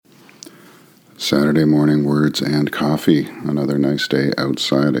Saturday morning words and coffee. Another nice day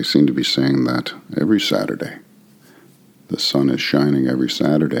outside. I seem to be saying that every Saturday. The sun is shining every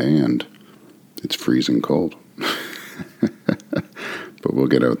Saturday and it's freezing cold. But we'll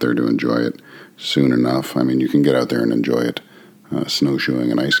get out there to enjoy it soon enough. I mean, you can get out there and enjoy it. Snowshoeing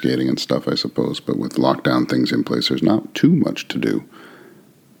and ice skating and stuff, I suppose. But with lockdown things in place, there's not too much to do.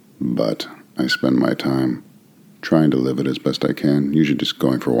 But I spend my time trying to live it as best I can, usually just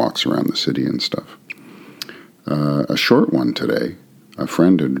going for walks around the city and stuff. A short one today. A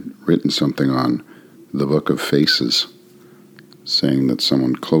friend had written something on the Book of Faces, saying that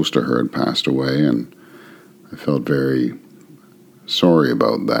someone close to her had passed away, and I felt very sorry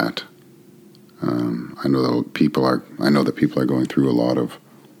about that. I know that people are going through a lot of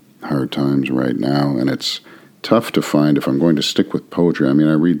hard times right now, and it's tough to find if I'm going to stick with poetry. I mean,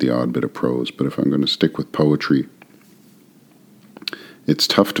 I read the odd bit of prose, but if I'm going to stick with poetry, it's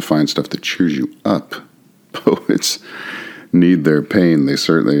tough to find stuff that cheers you up. Poets need their pain. It's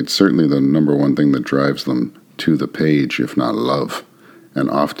certainly the number one thing that drives them to the page, if not love. And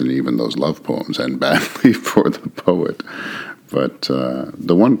often even those love poems end badly for the poet. But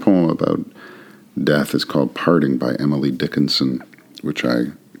the one poem about death is called Parting by Emily Dickinson, which I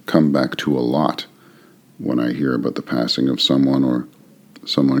come back to a lot when I hear about the passing of someone or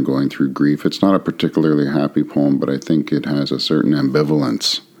someone going through grief. It's not a particularly happy poem, but I think it has a certain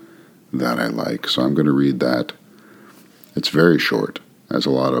ambivalence that I like. So I'm going to read that. It's very short, as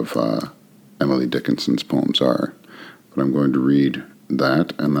a lot of Emily Dickinson's poems are. But I'm going to read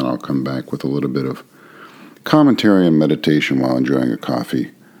that, and then I'll come back with a little bit of commentary and meditation while enjoying a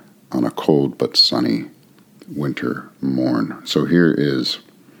coffee on a cold but sunny winter morn. So here is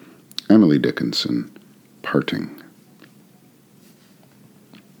Emily Dickinson, Parting.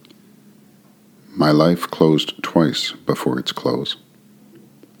 My life closed twice before its close.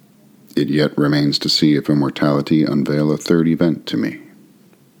 It yet remains to see if immortality unveil a third event to me.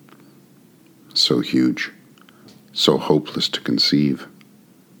 So huge, so hopeless to conceive,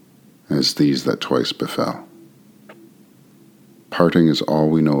 as these that twice befell. Parting is all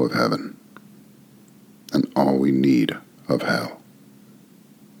we know of heaven, and all we need of hell.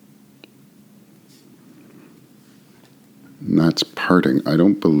 And that's Parting. I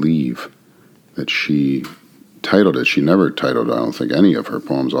don't believe that she titled it. She never titled, I don't think, any of her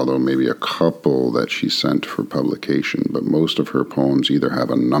poems, although maybe a couple that she sent for publication. But most of her poems either have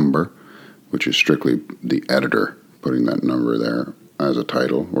a number, which is strictly the editor putting that number there as a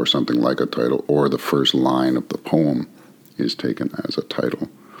title, or something like a title, or the first line of the poem is taken as a title.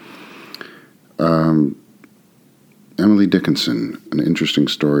 Emily Dickinson, an interesting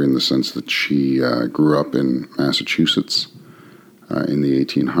story in the sense that she grew up in Massachusetts in the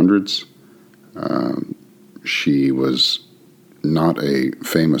 1800s. She was not a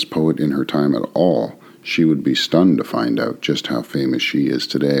famous poet in her time at all. She would be stunned to find out just how famous she is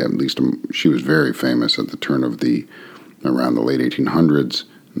today. At least she was very famous at the turn of around the late 1800s,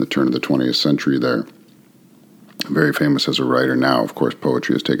 and the turn of the 20th century there. Very famous as a writer. Now, of course,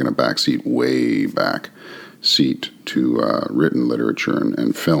 poetry has taken a way back seat to written literature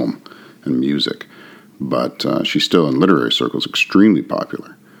and film and music. But she's still in literary circles extremely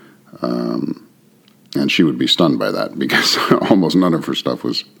popular. And she would be stunned by that because almost none of her stuff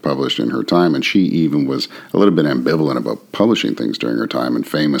was published in her time. And she even was a little bit ambivalent about publishing things during her time. And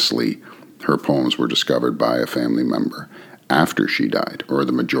famously, her poems were discovered by a family member after she died, or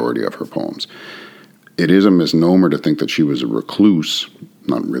the majority of her poems. It is a misnomer to think that she was a recluse.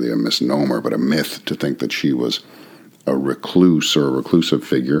 Not really a misnomer, but a myth to think that she was a recluse or a reclusive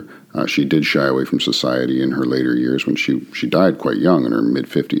figure. She did shy away from society in her later years when she died quite young, in her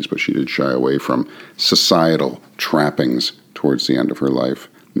mid-50s, but she did shy away from societal trappings towards the end of her life,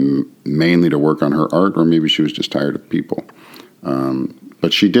 mainly to work on her art, or maybe she was just tired of people.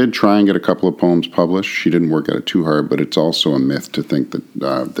 But she did try and get a couple of poems published. She didn't work at it too hard, but it's also a myth to think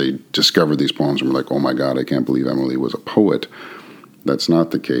that they discovered these poems and were like, oh my God, I can't believe Emily was a poet. That's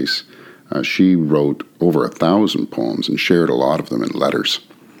not the case. She wrote over 1,000 poems and shared a lot of them in letters,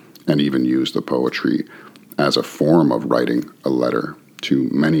 and even used the poetry as a form of writing a letter to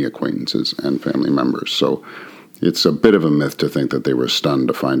many acquaintances and family members. So it's a bit of a myth to think that they were stunned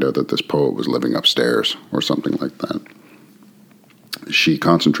to find out that this poet was living upstairs or something like that. She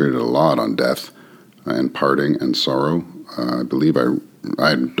concentrated a lot on death and parting and sorrow. I believe I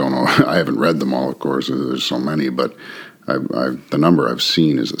don't know, I haven't read them all, of course, there's so many, but the number I've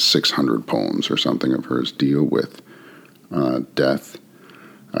seen is 600 poems or something of hers deal with death.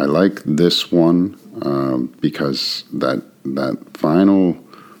 I like this one because that final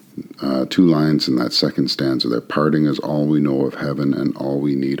two lines in that second stanza, that parting is all we know of heaven and all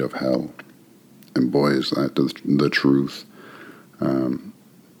we need of hell. And boy, is that the truth.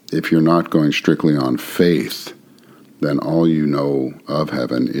 If you're not going strictly on faith, then all you know of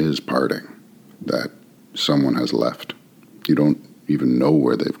heaven is parting, that someone has left. You don't even know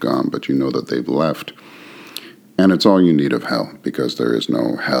where they've gone, but you know that they've left. And it's all you need of hell, because there is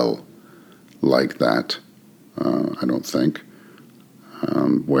no hell like that, I don't think,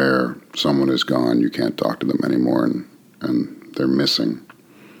 where someone is gone, you can't talk to them anymore, and they're missing.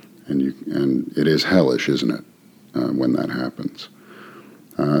 And it is hellish, isn't it, when that happens?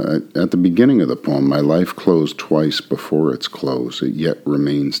 At the beginning of the poem, my life closed twice before its close. It yet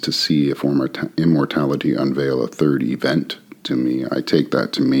remains to see if immortality unveil a third event to me. I take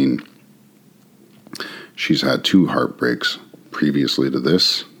that to mean she's had two heartbreaks previously to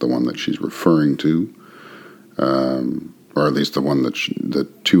this, the one that she's referring to, or at least the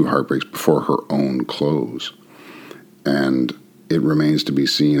two heartbreaks before her own close. And it remains to be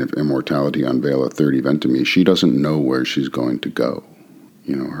seen if immortality unveil a third event to me. She doesn't know where she's going to go.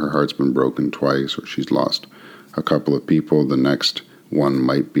 You know, her heart's been broken twice, or she's lost a couple of people. The next one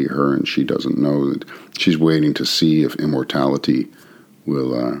might be her, and she doesn't know. That she's waiting to see if immortality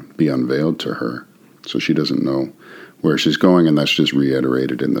will be unveiled to her. So she doesn't know where she's going, and that's just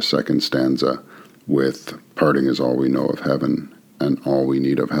reiterated in the second stanza with parting is all we know of heaven and all we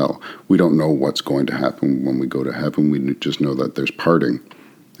need of hell. We don't know what's going to happen when we go to heaven. We just know that there's parting,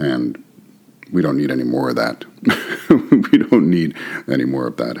 and we don't need any more of that. We don't need any more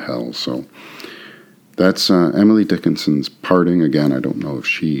of that hell. So that's Emily Dickinson's Parting. Again, I don't know if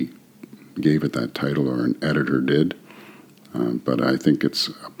she gave it that title or an editor did, but I think it's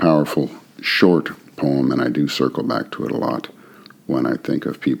a powerful, short poem, and I do circle back to it a lot when I think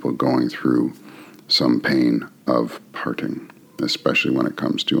of people going through some pain of parting, especially when it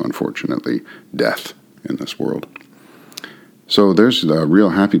comes to, unfortunately, death in this world. So there's a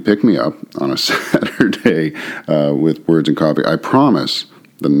real happy pick-me-up on a Saturday with Words and Coffee. I promise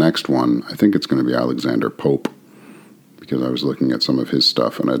the next one, I think it's going to be Alexander Pope, because I was looking at some of his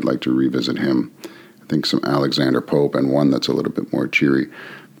stuff, and I'd like to revisit him. I think some Alexander Pope, and one that's a little bit more cheery.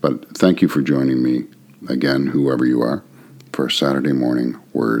 But thank you for joining me, again, whoever you are, for Saturday morning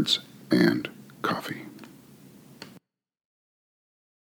Words and Coffee.